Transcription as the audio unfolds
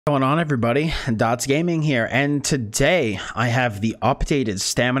What's going on, everybody? Dots Gaming here, and today I have the updated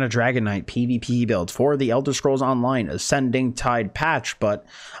Stamina Dragonknight PvP build for the Elder Scrolls Online Ascending Tide patch, but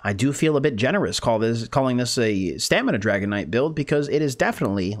I do feel a bit generous calling this a Stamina Dragonknight build because it is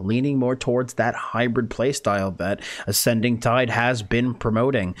definitely leaning more towards that hybrid playstyle that Ascending Tide has been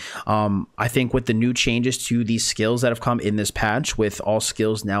promoting. I think with the new changes to the skills that have come in this patch, with all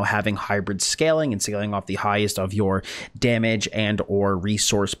skills now having hybrid scaling and scaling off the highest of your damage and or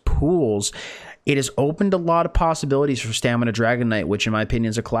resource pools, it has opened a lot of possibilities for Stamina Dragonknight, which in my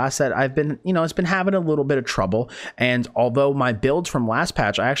opinion is a class that I've been, it's been having a little bit of trouble. And although my builds from last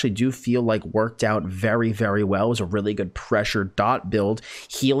patch, I actually do feel like worked out very, very well. It was a really good pressure dot build.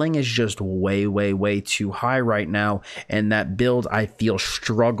 Healing is just way, way, way too high right now. And that build, I feel,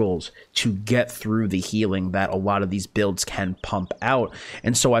 struggles to get through the healing that a lot of these builds can pump out.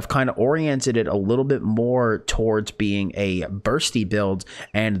 And so I've kind of oriented it a little bit more towards being a bursty build,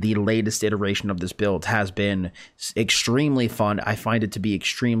 and the latest iteration of this build has been extremely fun. I find it to be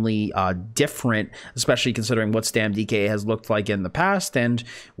extremely different, especially considering what stamDK has looked like in the past, and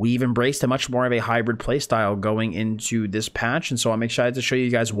we've embraced a much more of a hybrid playstyle going into this patch. And so I'm excited to show you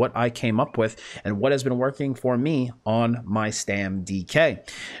guys what I came up with and what has been working for me on my stamDK.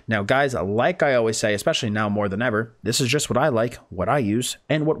 Now guys, like I always say, especially now more than ever, this is just what I like, what I use,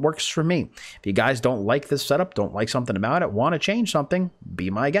 and what works for me. If you guys don't like this setup, don't like something about it, want to change something, be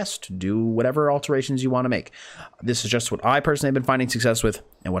my guest, do whatever alterations you want to make. This is just what I personally have been finding success with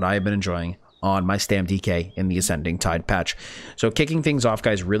and what I have been enjoying on my stamDK in the Ascending Tide patch. So kicking things off,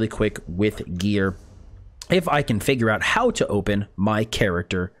 guys, really quick with gear. If I can figure out how to open my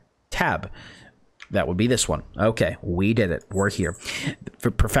character tab, that would be this one. Okay, we did it. We're here.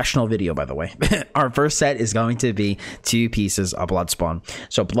 For professional video, by the way. Our first set is going to be 2 pieces of Bloodspawn.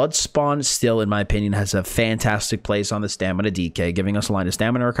 So Bloodspawn still, in my opinion, has a fantastic place on the Stamina DK, giving us a line of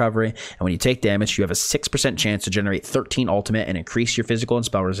stamina recovery. And when you take damage, you have a 6% chance to generate 13 ultimate and increase your physical and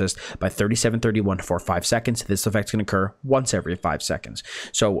spell resist by 3731 for 5 seconds. This effect can occur once every 5 seconds.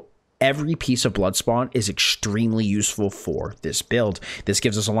 So every piece of Bloodspawn is extremely useful for this build. This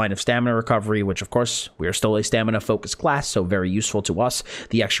gives us a line of stamina recovery, which of course we are still a stamina focused class, so very useful to us.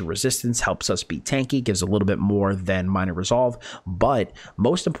 The extra resistance helps us be tanky, gives a little bit more than minor resolve, but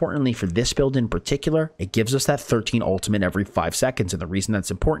most importantly for this build in particular, it gives us that 13 ultimate every 5 seconds. And the reason that's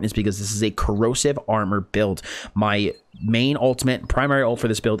important is because this is a corrosive armor build. My main ultimate, primary ult for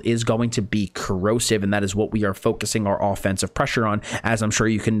this build is going to be corrosive, and that is what we are focusing our offensive pressure on, as I'm sure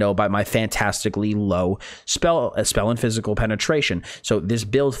you can know by my fantastically low spell and physical penetration. So this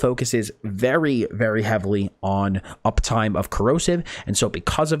build focuses very, very heavily on uptime of corrosive, and so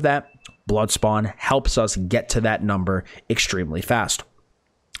because of that, Bloodspawn helps us get to that number extremely fast.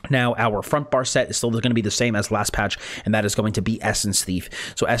 Now, our front bar set is still going to be the same as last patch, and that is going to be Essence Thief.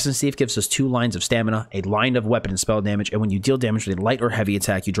 So Essence Thief gives us 2 lines of stamina, a line of weapon and spell damage, and when you deal damage with a light or heavy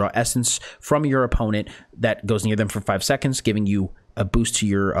attack, you draw essence from your opponent that goes near them for 5 seconds, giving you a boost to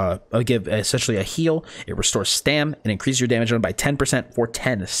your, give essentially a heal. It restores stam and increases your damage by 10% for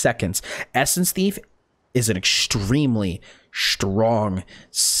 10 seconds. Essence Thief is an extremely strong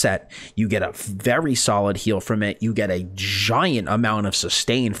set. You get a very solid heal from it. You get a giant amount of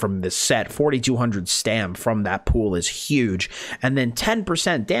sustain from this set. 4200 stam from that pool is huge. And then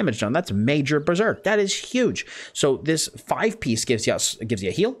 10% damage done. That's major berserk. That is huge. So this 5-piece gives you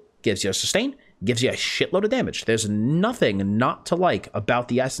a heal, gives you a sustain, gives you a shitload of damage. There's nothing not to like about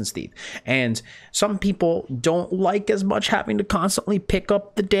the Essence Thief. And some people don't like as much having to constantly pick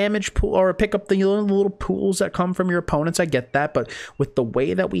up the damage pool or pick up the little pools that come from your opponents. I get that, but with the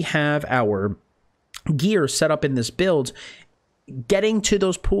way that we have our gear set up in this build, getting to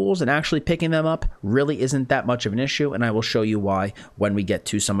those pools and actually picking them up really isn't that much of an issue, and I will show you why when we get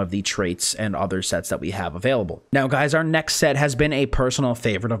to some of the traits and other sets that we have available. Now guys, our next set has been a personal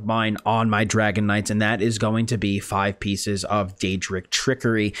favorite of mine on my Dragon Knights, and that is going to be 5 pieces of Daedric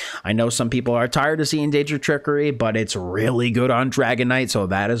Trickery. I know some people are tired of seeing Daedric Trickery, but it's really good on Dragon Knight, so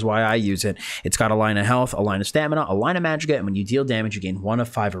that is why I use it. It's got a line of health, a line of stamina, a line of magicka, and when you deal damage, you gain 1 of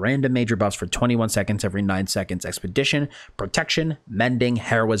 5 random major buffs for 21 seconds every 9 seconds. Expedition, protection, mending,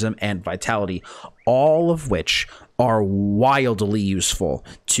 heroism, and vitality, all of which are wildly useful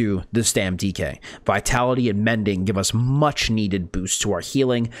to the stamDK. Vitality and mending give us much needed boosts to our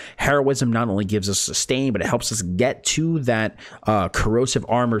healing. Heroism not only gives us sustain, but it helps us get to that corrosive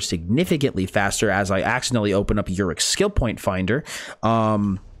armor significantly faster, as I accidentally open up Yurik's skill point finder.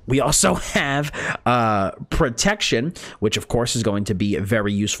 We also have protection, which of course is going to be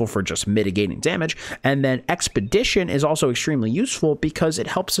very useful for just mitigating damage. And then expedition is also extremely useful because it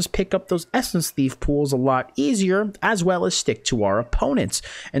helps us pick up those essence thief pools a lot easier, as well as stick to our opponents.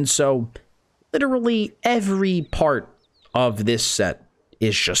 And so literally every part of this set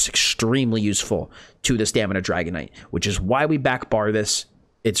is just extremely useful to the Stamina Dragonknight, which is why we backbar this.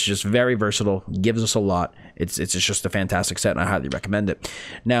 It's just very versatile, gives us a lot. It's just a fantastic set, and I highly recommend it.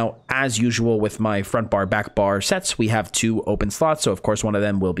 Now, as usual with my front bar, back bar sets, we have 2 open slots. So, of course, one of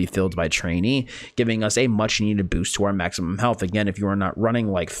them will be filled by Trainee, giving us a much-needed boost to our maximum health. Again, if you are not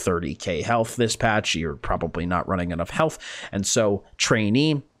running like 30k health this patch, you're probably not running enough health. And so,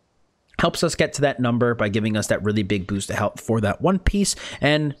 Trainee helps us get to that number by giving us that really big boost of health for that one piece.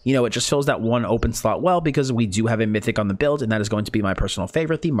 And, you know, it just fills that one open slot well because we do have a mythic on the build, and that is going to be my personal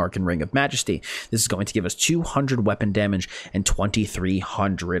favorite, the Mark and Ring of Majesty. This is going to give us 200 weapon damage and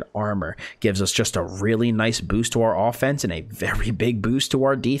 2300 armor. Gives us just a really nice boost to our offense and a very big boost to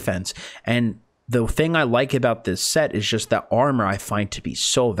our defense. And the thing I like about this set is just that armor I find to be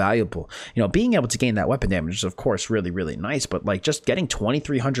so valuable. You know, being able to gain that weapon damage is, of course, really, really nice. But, like, just getting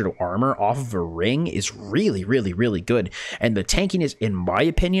 2300 armor off of a ring is really, really, really good. And the tankiness, in my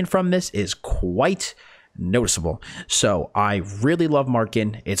opinion, from this is quite noticeable. So I really love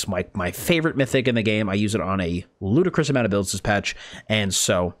Markin. It's my favorite mythic in the game. I use it on a ludicrous amount of builds this patch. And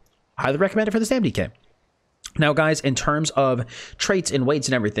so I highly recommend it for the stamDK. Now, guys, in terms of traits and weights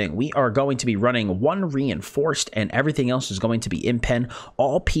and everything, we are going to be running 1 reinforced and everything else is going to be impen.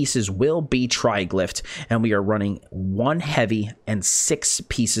 All pieces will be triglyphed, and we are running 1 heavy and 6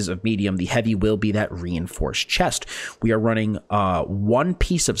 pieces of medium. The heavy will be that reinforced chest. We are running 1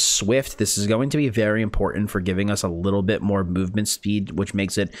 piece of swift. This is going to be very important for giving us a little bit more movement speed, which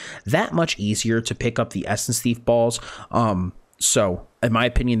makes it that much easier to pick up the essence thief balls. So, in my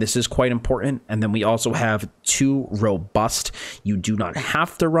opinion, this is quite important. And then we also have 2 robust. You do not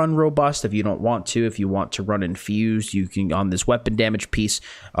have to run robust if you don't want to. If you want to run infused, you can on this weapon damage piece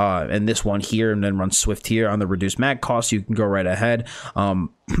and this one here, and then run swift here on the reduced mag cost. You can go right ahead.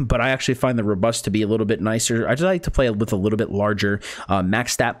 But I actually find the robust to be a little bit nicer. I just like to play with a little bit larger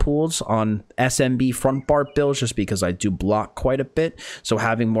max stat pools on SMB front bar builds, just because I do block quite a bit. So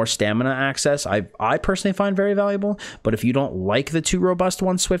having more stamina access, I personally find very valuable. But if you don't like the 2 robust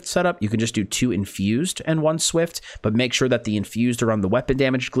 1 swift setup, you can just do 2 infused and 1 swift, but make sure that the infused are on the weapon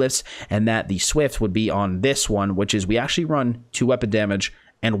damage glyphs and that the swift would be on this one, which is we actually run 2 weapon damage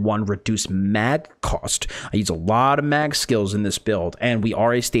and 1 reduced mag cost. I use a lot of mag skills in this build, and we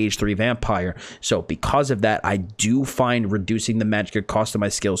are a stage 3 vampire. So because of that, I do find reducing the magic cost of my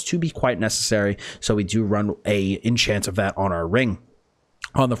skills to be quite necessary. So we do run a enchant of that on our ring.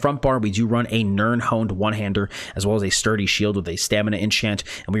 On the front bar, we do run a Nirn-honed one-hander, as well as a sturdy shield with a stamina enchant,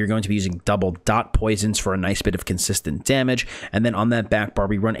 and we are going to be using double dot poisons for a nice bit of consistent damage. And then on that back bar,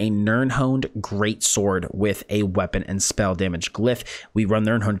 we run a Nirn-honed greatsword with a weapon and spell damage glyph. We run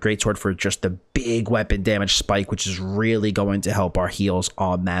Nirn-honed greatsword for just the big weapon damage spike, which is really going to help our heals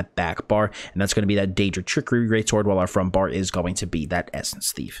on that back bar, and that's going to be that Daedra Trickery greatsword, while our front bar is going to be that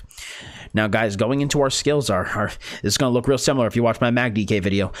Essence Thief. Now, guys, going into our skills, this is going to look real similar if you watch my Mag DK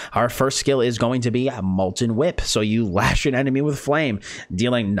video. Our first skill is going to be a Molten Whip. So you lash an enemy with flame,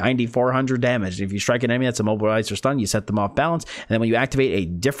 dealing 9,400 damage. If you strike an enemy that's immobilized or stunned, you set them off balance. And then when you activate a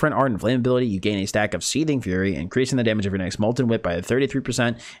different ardent flame ability, you gain a stack of Seething Fury, increasing the damage of your next Molten Whip by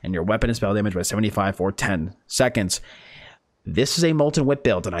 33% and your weapon and spell damage by 75 for 10 seconds. This is a Molten Whip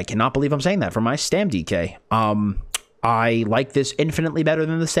build, and I cannot believe I'm saying that for my stamDK. I like this infinitely better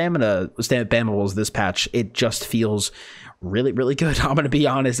than the spammables this patch. It just feels really, really good. I'm going to be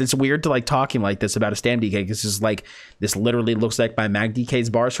honest. It's weird to like talking like this about a stamDK, because this literally looks like my Mag DK's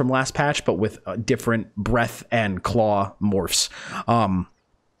bars from last patch, but with different breath and claw morphs.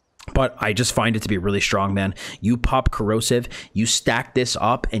 But I just find it to be really strong, man. You pop corrosive, you stack this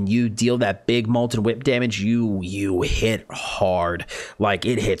up, and you deal that big Molten Whip damage. You hit hard. Like,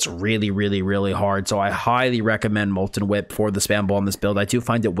 it hits really, really, really hard. So I highly recommend Molten Whip for the spam ball in this build. I do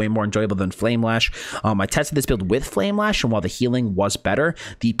find it way more enjoyable than Flame Lash. I tested this build with Flame Lash, and while the healing was better,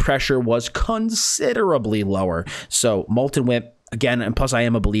 the pressure was considerably lower. So Molten Whip, again, and plus I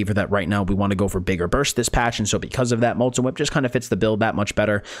am a believer that right now we want to go for bigger burst this patch, and so because of that, Molten Whip just kind of fits the build that much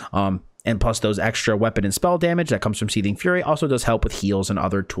better. And plus those extra weapon and spell damage that comes from Seething Fury also does help with heals and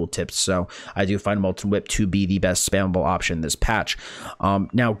other tooltips. So I do find Molten Whip to be the best spammable option this patch.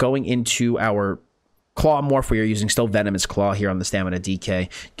 Now going into our Claw morph, we are using still Venomous Claw here on the Stamina DK,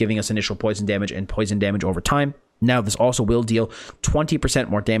 giving us initial poison damage and poison damage over time. Now, this also will deal 20%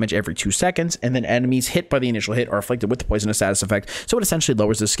 more damage every 2 seconds, and then enemies hit by the initial hit are afflicted with the poisonous status effect, so it essentially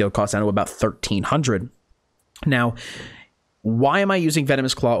lowers the skill cost down to about 1,300. Now, why am I using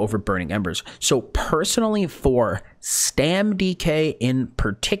Venomous Claw over Burning Embers? So personally, for stamDK in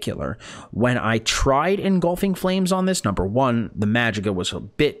particular, when I tried Engulfing Flames on this, number one, the Magicka was a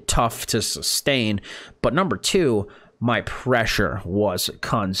bit tough to sustain, but number two, my pressure was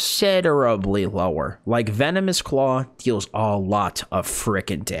considerably lower. Like, Venomous Claw deals a lot of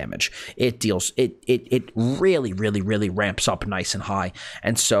frickin' damage. It really, really, really ramps up nice and high.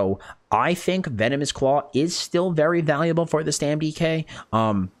 And so I think Venomous Claw is still very valuable for the stamDK.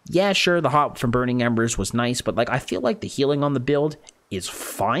 Yeah, sure, the hop from Burning Embers was nice, but like, I feel like the healing on the build is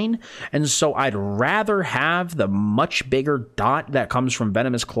fine, and so I'd rather have the much bigger dot that comes from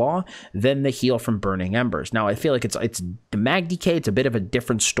Venomous Claw than the heal from Burning Embers. Now, I feel like it's the MagDK, it's a bit of a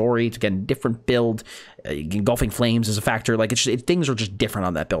different story. It's, again, different build. Engulfing Flames is a factor. Like, things are just different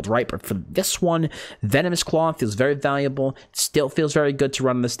on that build, right? But for this one, Venomous Claw feels very valuable. It still feels very good to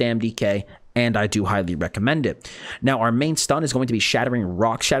run on the stamDK, and I do highly recommend it. Now, our main stun is going to be Shattering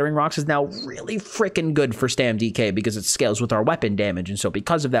Rocks. Shattering Rocks is now really freaking good for stamDK because it scales with our weapon damage, and so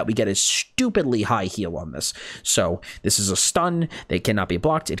because of that, we get a stupidly high heal on this. So this is a stun. They cannot be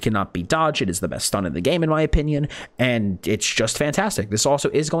blocked. It cannot be dodged. It is the best stun in the game, in my opinion, and it's just fantastic. This also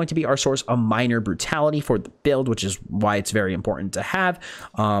is going to be our source of minor brutality for the build, which is why it's very important to have.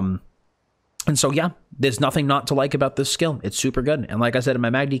 And so, yeah, there's nothing not to like about this skill. It's super good. And like I said in my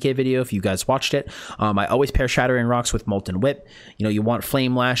MagDK video, if you guys watched it, I always pair Shattering Rocks with Molten Whip. You know, you want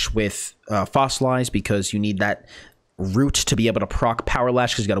Flame Lash with Fossilize because you need that root to be able to proc Power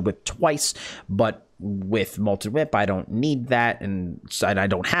Lash because you got to whip twice. But with Molten Whip, I don't need that, and I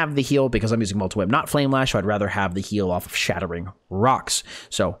don't have the heal because I'm using Molten Whip, not Flame Lash, so I'd rather have the heal off of Shattering Rocks.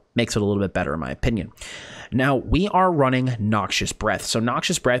 So makes it a little bit better in my opinion. Now, we are running Noxious Breath. So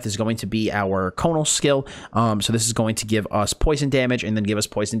Noxious Breath is going to be our conal skill. So this is going to give us poison damage and then give us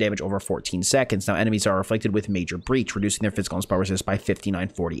poison damage over 14 seconds. Now, enemies are afflicted with Major Breach, reducing their physical and spell resist by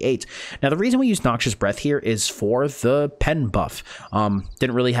 5948. Now, the reason we use Noxious Breath here is for the pen buff.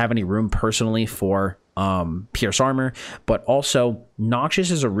 Didn't really have any room personally for Pierce Armor, but also Noxious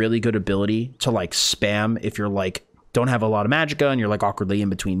is a really good ability to like spam if you're like don't have a lot of magicka and you're like awkwardly in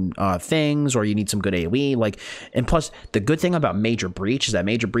between things, or you need some good AoE. Like, and plus the good thing about Major Breach is that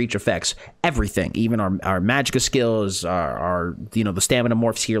Major Breach affects everything, even our magicka skills, our you know, the stamina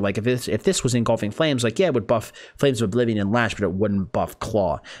morphs here. Like, if this was Engulfing Flames, like, yeah, it would buff Flames of Oblivion and Lash, but it wouldn't buff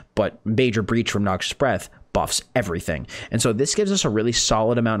Claw. But Major Breach from Noxious Breath buffs everything, and so this gives us a really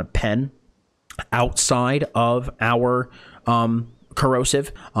solid amount of pen outside of our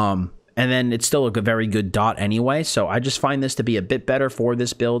corrosive, and then it's still a very good dot anyway. So I just find this to be a bit better for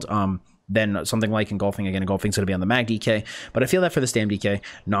this build than something like Engulfing. Again, Engulfing's going to be on the MagDK, but I feel that for the stamDK,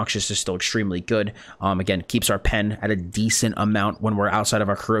 Noxious is still extremely good. Again, keeps our pen at a decent amount when we're outside of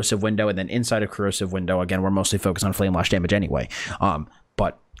our corrosive window, and then inside of corrosive window, again, we're mostly focused on Flame Lash damage anyway.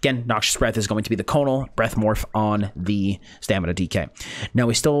 But again, Noxious Breath is going to be the conal breath morph on the Stamina DK. Now,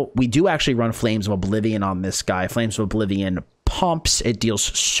 we do actually run Flames of Oblivion on this guy. Flames of Oblivion pumps. It deals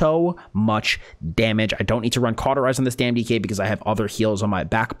so much damage. I don't need to run Cauterize on this damn DK because I have other heals on my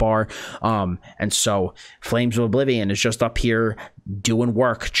back bar. And so Flames of Oblivion is just up here doing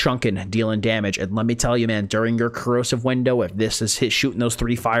work, chunking, dealing damage. And let me tell you, man, during your corrosive window, if this is shooting those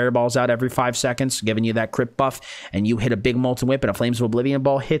 3 fireballs out every 5 seconds, giving you that crit buff, and you hit a big Molten Whip and a Flames of Oblivion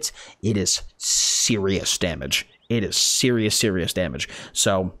ball hits, it is serious damage. It is serious, serious damage.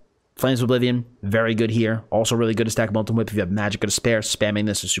 So Flames of Oblivion, very good here. Also really good to stack Molten Whip if you have Magicka to spare. Spamming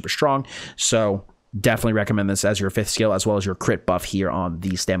this is super strong. So definitely recommend this as your 5th skill, as well as your crit buff here on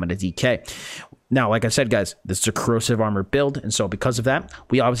the Stamina DK. Now, like I said, guys, this is a Corrosive Armor build, and so because of that,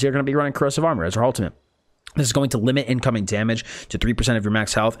 we obviously are going to be running Corrosive Armor as our ultimate. This is going to limit incoming damage to 3% of your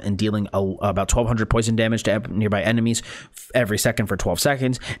max health and dealing about 1,200 poison damage to nearby enemies every second for 12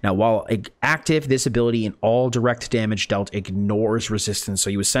 seconds. Now, while active, this ability in all direct damage dealt ignores resistance, so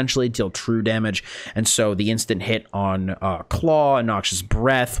you essentially deal true damage, and so the instant hit on Claw and Noxious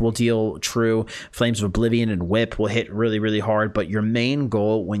Breath will deal true. Flames of Oblivion and Whip will hit really, really hard, but your main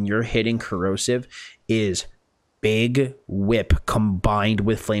goal when you're hitting Corrosive is Big Whip combined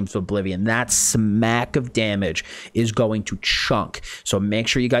with Flames of Oblivion. That smack of damage is going to chunk. So make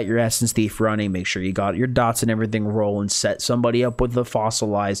sure you got your Essence Thief running. Make sure you got your dots and everything rolling. Set somebody up with the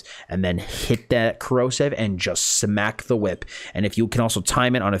Fossilize and then hit that Corrosive and just smack the Whip. And if you can also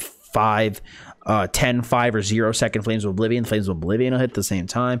time it on a 10, 5, or 0 second Flames of Oblivion, Flames of Oblivion will hit at the same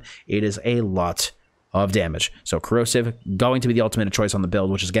time. It is a lot of damage. So corrosive going to be the ultimate choice on the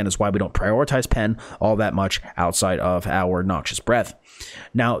build, which again is why we don't prioritize pen all that much outside of our noxious breath.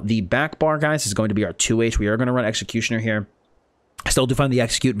 Now the back bar, guys, is going to be our 2H. We are going to run executioner here. I still do find the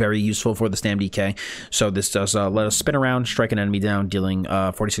execute very useful for the stamDK. So this does let us spin around, strike an enemy down, dealing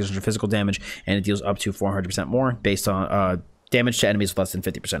 4,600 physical damage, and it deals up to 400% more based on damage to enemies with less than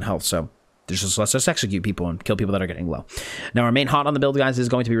 50% health. So this just lets us execute people and kill people that are getting low. Now our main hot on the build, guys, is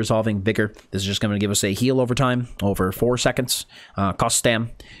going to be resolving vigor. This is just going to give us a heal over time, over 4 seconds, cost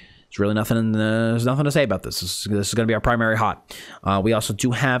stam. There's really nothing. There's nothing to say about this. This is going to be our primary hot. We also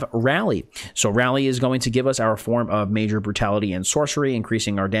do have Rally. So Rally is going to give us our form of Major Brutality and Sorcery,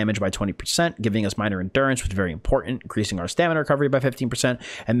 increasing our damage by 20%, giving us minor endurance, which is very important, increasing our stamina recovery by 15%.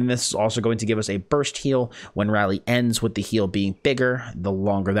 And then this is also going to give us a burst heal when Rally ends, with the heal being bigger the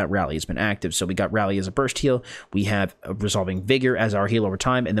longer that Rally has been active. So we got Rally as a burst heal. We have Resolving Vigor as our heal over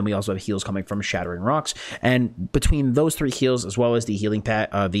time, and then we also have heals coming from Shattering Rocks. And between those 3 heals, as well as the healing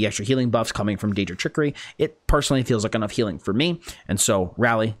the extra healing buffs coming from Danger Trickery, it personally feels like enough healing for me. And so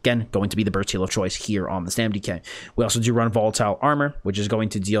Rally, again, going to be the burst heal of choice here on the stamDK. We also do run Volatile Armor, which is going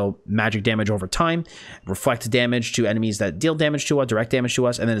to deal magic damage over time, reflect damage to enemies that deal damage to us, direct damage to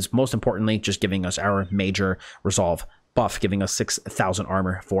us, and then it's most importantly just giving us our Major Resolve buff, giving us 6,000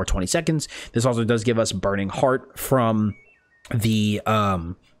 armor for 20 seconds. This also does give us Burning Heart from the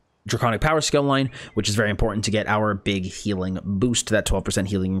Draconic Power skill line, which is very important to get our big healing boost, that 12%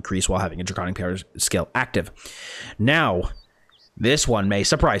 healing increase while having a Draconic Power skill active. Now, this one may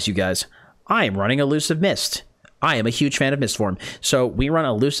surprise you guys. I am running Elusive Mist. I am a huge fan of Mist form, so we run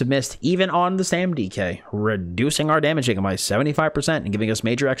Elusive Mist even on the stamDK, reducing our damage taken by 75% and giving us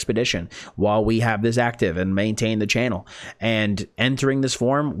Major Expedition while we have this active and maintain the channel. And entering this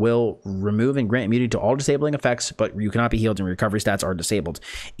form will remove and grant immunity to all disabling effects, but you cannot be healed and recovery stats are disabled.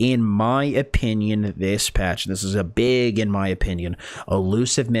 In my opinion, this patch, this is a big in my opinion,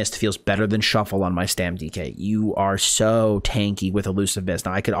 Elusive Mist feels better than Shuffle on my stamDK. You are so tanky with Elusive Mist.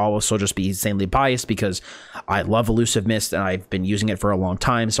 Now, I could also just be insanely biased because I love Elusive Mist and I've been using it for a long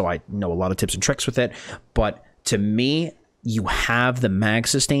time, so I know a lot of tips and tricks with it. But to me, you have the mag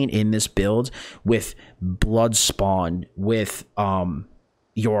sustain in this build with Blood Spawn, with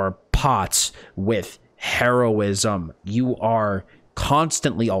your pots, with heroism. You are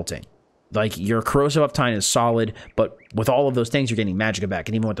constantly ulting. Like, your corrosive uptime is solid, but with all of those things, you're getting Magicka back.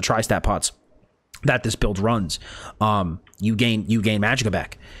 And even with the tri-stat pots that this build runs, you gain Magicka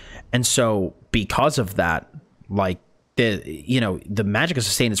back. And so because of that, like, the Magicka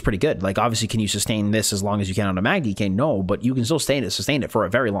sustain is pretty good. Like, obviously, can you sustain this as long as you can on a mag DK? No, but you can still sustain it for a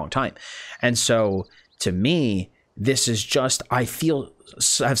very long time. And so to me, this is just, I feel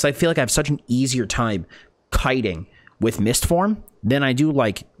like I have such an easier time kiting with Mist form than I do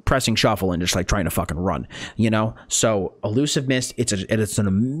like pressing Shuffle and just like trying to fucking run, you know? So Elusive Mist, it's an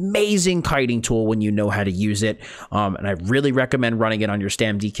amazing kiting tool when you know how to use it, and I really recommend running it on your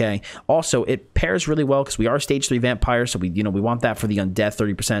stamDK. Also, it pairs really well because we are stage 3 vampires, so we want that for the undeath,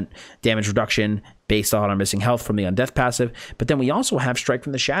 30% damage reduction based on our missing health from the undeath passive. But then we also have Strike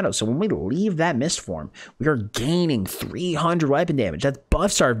from the Shadows, so when we leave that Mist form, we are gaining 300 weapon damage. That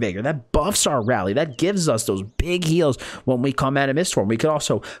buffs our vigor, that buffs our rally, that gives us those big heals when we come out of Mist form. We could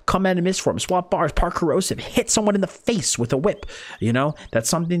also come out of Mist form, swap bars, park corrosive, hit someone in the face with a whip. You know, that's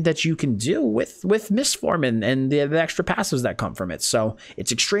something that you can do with Mist form and the extra passives that come from it. So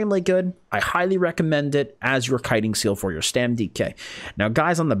it's extremely good. I highly recommend it as your kiting seal for your stamDK. Now,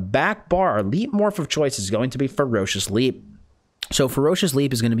 guys, on the back bar, our leap morph of choice is going to be Ferocious Leap. So Ferocious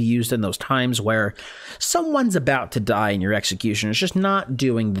Leap is going to be used in those times where someone's about to die and your execution is just not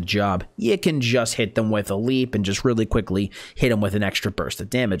doing the job. You can just hit them with a leap and just really quickly hit them with an extra burst of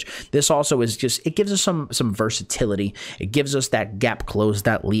damage. This also is just, it gives us some versatility. It gives us that gap close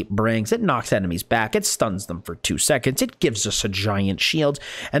that leap brings. It knocks enemies back. It stuns them for 2 seconds. It gives us a giant shield.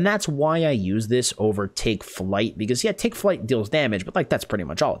 And that's why I use this over Take Flight, because yeah, Take Flight deals damage, but like that's pretty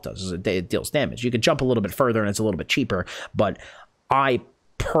much all it does, is it deals damage. You could jump a little bit further and it's a little bit cheaper, but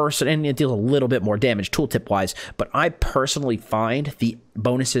and it deals a little bit more damage tooltip wise, but I personally find the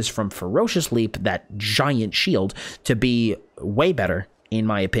bonuses from Ferocious Leap, that giant shield, to be way better, in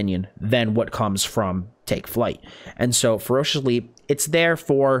my opinion, than what comes from Take Flight. And so Ferocious Leap, it's there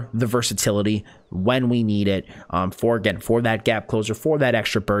for the versatility when we need it, for that gap closer, for that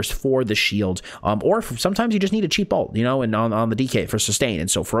extra burst, for the shield, or sometimes you just need a cheap ult, you know, and on the DK for sustain.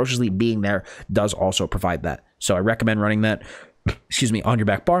 And so Ferocious Leap being there does also provide that. So I recommend running that, excuse me, on your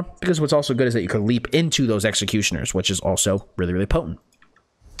back bar, because what's also good is that you can leap into those executioners, which is also really, really potent.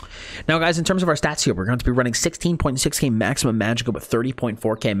 Now, guys, in terms of our stats here, we're going to be running 16.6k maximum Magicka with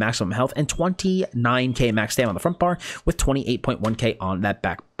 30.4k maximum health and 29k max stamina on the front bar with 28.1k on that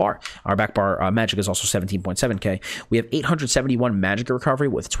back bar. Our back bar Magicka is also 17.7k. We have 871 Magicka recovery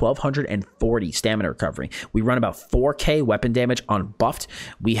with 1240 stamina recovery. We run about 4k weapon damage unbuffed.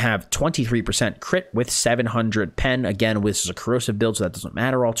 We have 23% crit with 700 pen. Again, this is a corrosive build, so that doesn't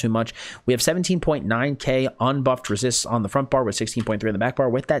matter all too much. We have 17.9k unbuffed resists on the front bar with 16.3 on the back bar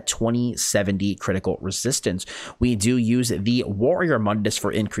with that 2070 critical resistance. We do use the Warrior Mundus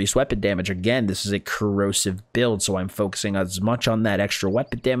for increased weapon damage. Again, this is a corrosive build, so I'm focusing as much on that extra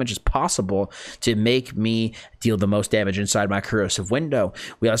weapon damage as possible to make me deal the most damage inside my corrosive window.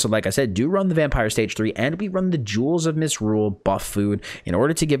 We also, like I said, do run the Vampire Stage 3, and we run the Jewels of Misrule buff food in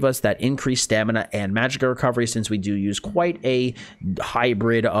order to give us that increased stamina and Magicka recovery, since we do use quite a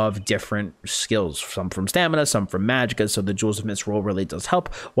hybrid of different skills, some from stamina, some from Magicka, so the Jewels of Misrule really does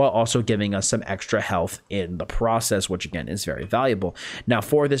help, while also giving us some extra health in the process, which again is very valuable. Now,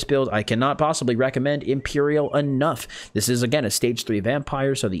 for this build, I cannot possibly recommend Imperial enough. This is, again, a Stage 3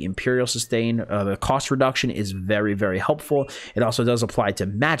 Vampire, so the Imperial sustain, the cost reduction is very, very helpful. It also does apply to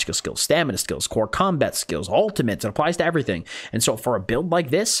Magicka skills, stamina skills, core combat skills, ultimates. It applies to everything. And so for a build like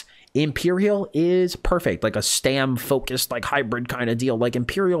this, Imperial is perfect, like a stam focused, like hybrid kind of deal. Like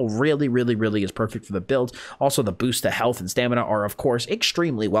Imperial really, really, really is perfect for the build. Also, the boost to health and stamina are, of course,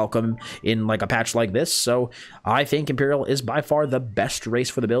 extremely welcome in like a patch like this. So I think Imperial is by far the best race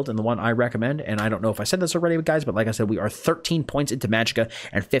for the build and the one I recommend. And I don't know if I said this already, guys, but like I said, we are 13 points into Magicka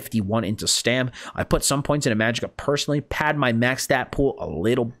and 51 into stam. I put some points into Magicka personally, pad my max stat pool a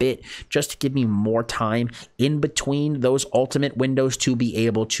little bit just to give me more time in between those ultimate windows to be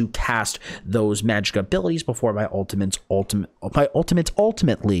able to cast those Magicka abilities before my ultimates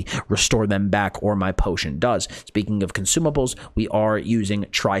ultimately restore them back, or my potion does. Speaking of consumables, we are using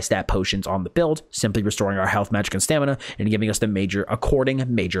tri-stat potions on the build, simply restoring our health, magic, and stamina, and giving us the major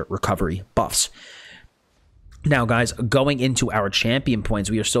recovery buffs. Now, guys, going into our champion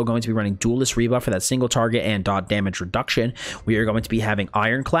points, we are still going to be running Duelist Rebuff for that single target and dot damage reduction. We are going to be having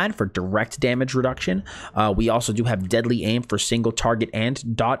Ironclad for direct damage reduction. We also do have Deadly Aim for single target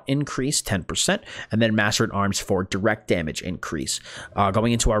and dot increase, 10%, and then Master at Arms for direct damage increase.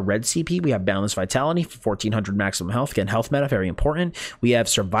 Going into our red CP, we have Balanced Vitality for 1400 maximum health. Again, health meta, very important. We have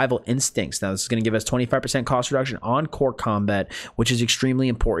Survival Instincts. Now, this is going to give us 25% cost reduction on core combat, which is extremely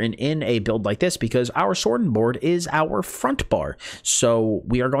important in a build like this because our sword and board is our front bar, so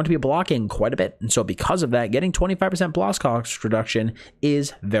we are going to be blocking quite a bit, and so because of that, getting 25% block cost reduction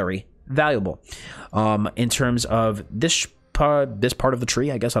is very valuable. In terms of this part of the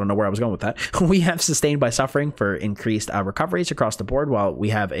tree, I guess, I don't know where I was going with that, we have Sustained by Suffering for increased recoveries across the board while we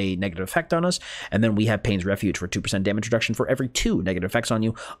have a negative effect on us, and then we have Pain's Refuge for 2% damage reduction for every 2 negative effects on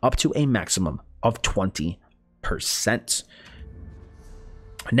you, up to a maximum of 20%.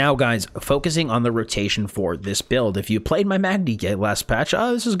 Now, guys, focusing on the rotation for this build, if you played my stamDK last patch,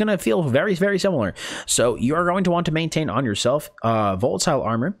 this is going to feel very, very similar. So you are going to want to maintain on yourself Volatile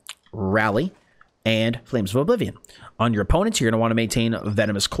Armor, Rally, and Flames of Oblivion. On your opponents, you're going to want to maintain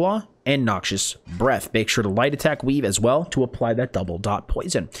Venomous Claw and Noxious Breath. Make sure to light attack weave as well to apply that double dot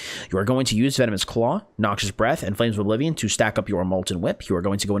poison. You are going to use Venomous Claw, Noxious Breath, and Flames of Oblivion to stack up your Molten Whip. You are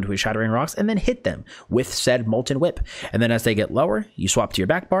going to go into a Shattering Rocks and then hit them with said Molten Whip. And then as they get lower, you swap to your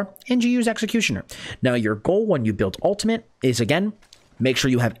back bar and you use Executioner. Now, your goal when you build Ultimate is, again, make sure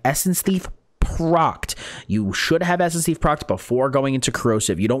you have Essence Thief procced. You should have Essence Thief procced before going into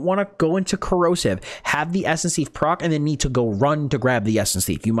Corrosive. You don't want to go into Corrosive, have the Essence Thief proc, and then need to go run to grab the Essence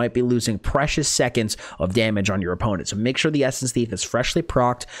Thief. You might be losing precious seconds of damage on your opponent. So make sure the Essence Thief is freshly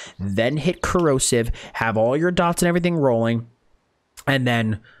procced, then hit Corrosive, have all your dots and everything rolling, and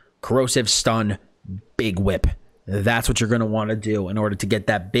then Corrosive, Stun, Big Whip. That's what you're going to want to do in order to get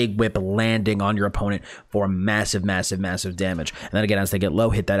that big whip landing on your opponent for massive, massive, massive damage. And then again, as they get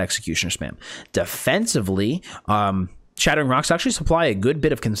low, hit that Executioner spam. Defensively, Shattering Rocks actually supply a good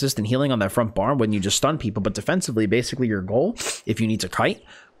bit of consistent healing on that front bar when you just stun people. But defensively, basically your goal, if you need to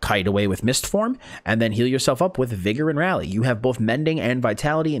kite away with Mist Form, and then heal yourself up with Vigor and Rally. You have both Mending and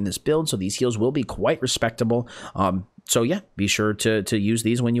Vitality in this build, so these heals will be quite respectable. So yeah, be sure to use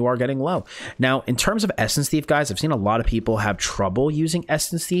these when you are getting low. Now, in terms of Essence Thief, guys, I've seen a lot of people have trouble using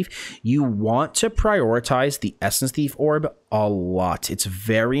Essence Thief. You want to prioritize the Essence Thief Orb a lot. It's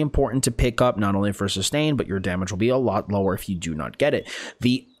very important to pick up, not only for sustain, but your damage will be a lot lower if you do not get it.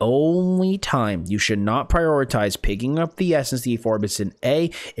 The only time you should not prioritize picking up the Essence Thief Orb is in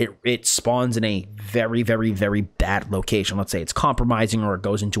it spawns in a very, very, very bad location. Let's say it's compromising or it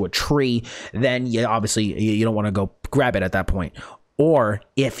goes into a tree. Then obviously you don't want to go grab it at that point. or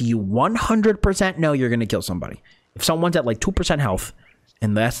if you 100% know you're going to kill somebody. If someone's at like 2% health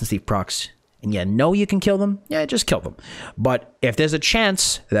and the Essence Thief procs, and you know you can kill them, yeah, just kill them. But if there's a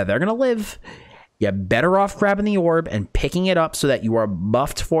chance that they're going to live, you're better off grabbing the orb and picking it up so that you are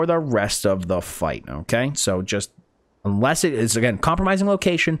buffed for the rest of the fight, okay? So just, unless it is, again, compromising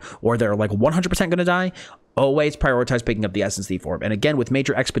location, or they're like 100% going to die, always prioritize picking up the Essence Thief orb. And again, with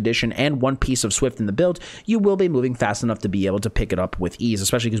Major Expedition and one piece of Swift in the build, you will be moving fast enough to be able to pick it up with ease,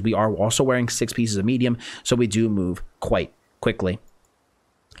 especially because we are also wearing 6 pieces of medium, so we do move quite quickly.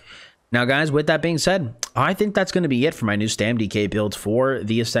 Now, guys, with that being said, I think that's going to be it for my new stamDK build for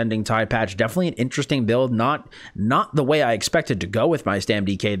the Ascending Tide patch. Definitely an interesting build, not the way I expected to go with my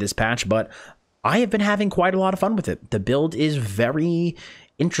stamDK this patch, but I have been having quite a lot of fun with it. The build is very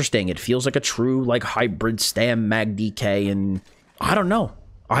interesting. It feels like a true like hybrid stam mag DK, and I don't know.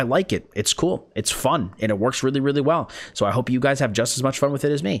 I like it. It's cool. It's fun, and it works really, really well. So I hope you guys have just as much fun with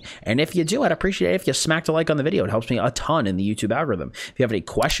it as me. And if you do, I'd appreciate it if you smacked a like on the video. It helps me a ton in the YouTube algorithm. If you have any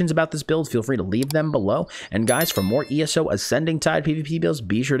questions about this build, feel free to leave them below. And guys, for more ESO Ascending Tide PvP builds,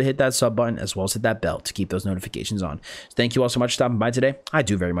 be sure to hit that sub button as well as hit that bell to keep those notifications on. So thank you all so much for stopping by today. I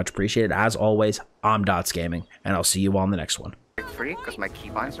do very much appreciate it. As always, I'm Dots Gaming, and I'll see you all in the next one. Free because my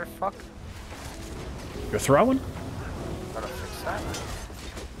keybinds are fucked. You're throwing? Gotta fix that.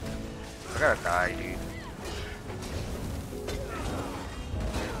 I gotta die, dude.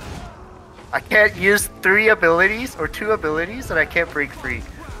 I can't use 3 abilities or 2 abilities, and I can't break free.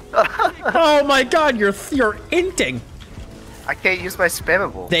 Oh my god, you're inting. I can't use my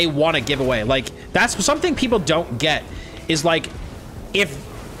spammable. They want to give away. Like, that's something people don't get, is like, if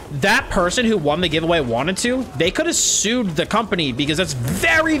that person who won the giveaway wanted to, they could have sued the company, because that's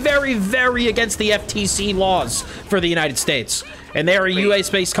very, very, very against the FTC laws for the United States. And they're a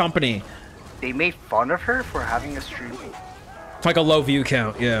US-based company. They made fun of her for having a stream. It's like a low view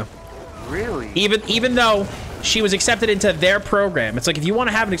count, yeah. Really? Even though she was accepted into their program. It's like, if you want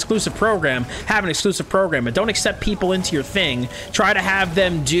to have an exclusive program, have an exclusive program, but don't accept people into your thing. Try to have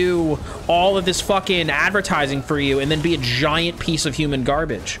them do all of this fucking advertising for you and then be a giant piece of human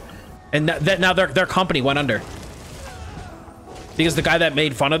garbage. And now their company went under. Because the guy that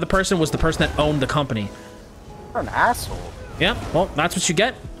made fun of the person was the person that owned the company. What an asshole. Yeah, well, that's what you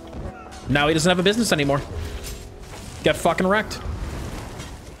get. Now he doesn't have a business anymore. Get fucking wrecked.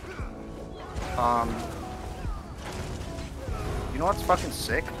 You know what's fucking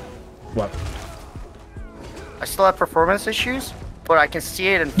sick? What? I still have performance issues, but I can see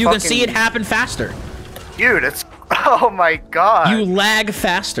it in You can see it happen faster. Dude, it's... Oh my god. You lag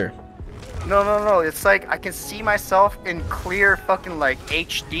faster. No. It's like I can see myself in clear fucking like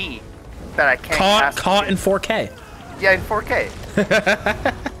HD that I can't caught in 4K. Yeah, in 4K.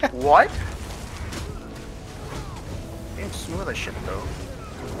 What? Ain't smooth as shit though.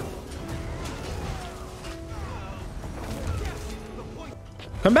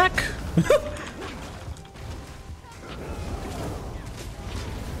 Come back.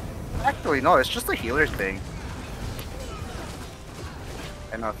 Actually, no, it's just a healer thing.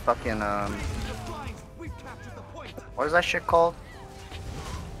 And a fucking, what is that shit called?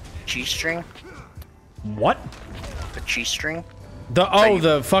 Cheese string? What? The cheese string?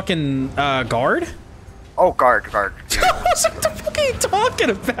 The fucking, guard? Oh, guard. What the fuck are you talking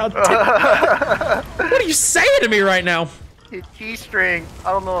about? What are you saying to me right now? Cheese string.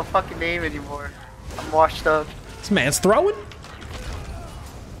 I don't know a fucking name anymore. I'm washed up. This man's throwing?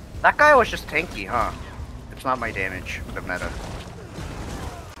 That guy was just tanky, huh? It's not my damage with the meta.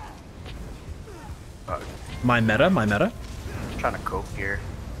 My meta? I'm trying to cope here.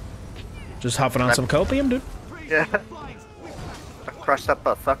 Just huffing on some copium, dude? Yeah. I crushed up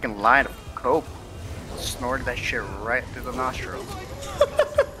a fucking line of coke. Snorted that shit right through the nostrils.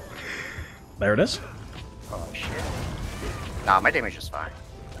 There it is. Oh shit. Nah, my damage is fine.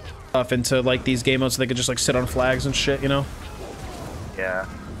 Off into like these game modes so they could just like sit on flags and shit, you know? Yeah.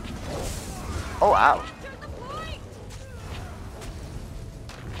 Oh, ow.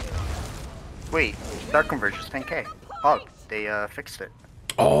 Wait, Dark Convergence 10k. Oh, they fixed it.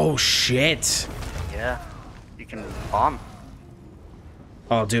 Oh shit. Yeah. You can bomb.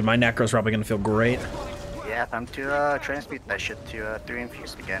 Oh dude, my Necro's probably gonna feel great. Yeah, time to transmute that shit to 3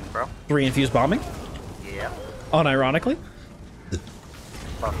 infused again, bro. 3 infused bombing? Yeah. Unironically?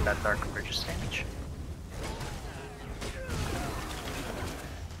 Buff that Dark Convergence damage.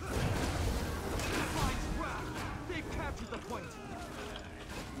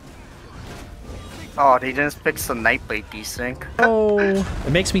 Oh, they didn't fix the Nightblade desync. Oh,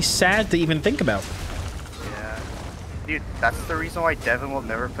 it makes me sad to even think about. Yeah. Dude, that's the reason why Devin will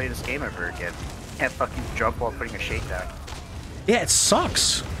never play this game ever again. Can't fucking jump while putting a shake down. Yeah, it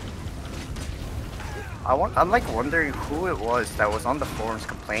sucks. I'm like wondering who it was that was on the forums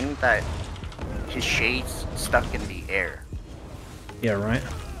complaining that his shades stuck in the air. Yeah, right.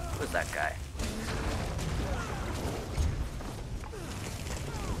 Who was that guy?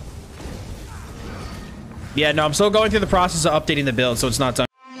 Yeah, no, I'm still going through the process of updating the build, so it's not done.